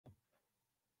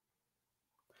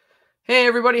Hey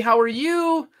everybody, how are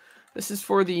you? This is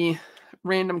for the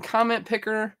random comment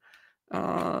picker.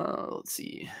 Let's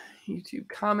see, YouTube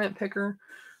comment picker.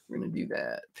 We're gonna do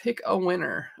that. Pick a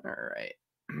winner. All right.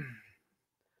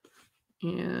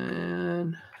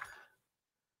 And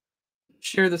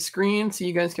share the screen so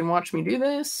you guys can watch me do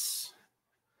this.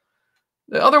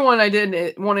 The other one I did,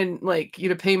 it wanted like you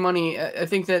to pay money. I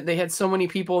think that they had so many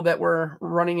people that were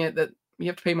running it that you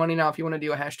have to pay money now if you want to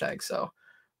do a hashtag. So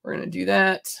we're gonna do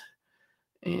that.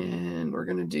 And we're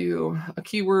going to do a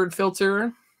keyword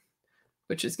filter,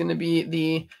 which is going to be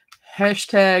the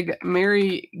hashtag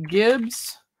Mary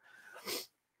Gibbs.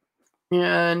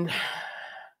 And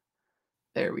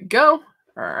there we go.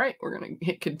 All right, we're going to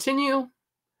hit continue.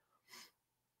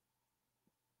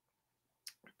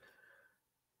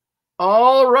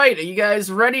 All right, are you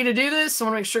guys ready to do this? I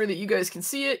want to make sure that you guys can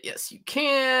see it. Yes, you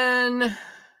can.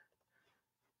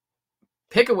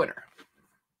 Pick a winner.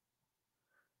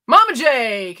 Mama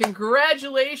J,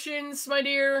 congratulations, my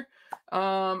dear.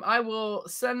 I will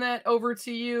send that over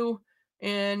to you,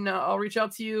 and I'll reach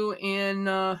out to you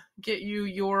and get you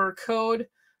your code.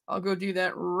 I'll go do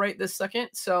that right this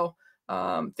second. So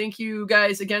thank you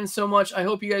guys again so much. I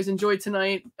hope you guys enjoyed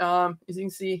tonight. As you can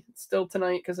see, it's still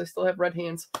tonight because I still have red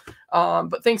hands.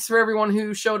 But thanks for everyone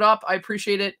who showed up. I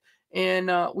appreciate it.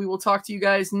 And we will talk to you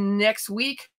guys next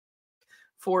week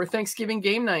for Thanksgiving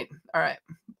game night. All right.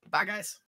 Bye, guys.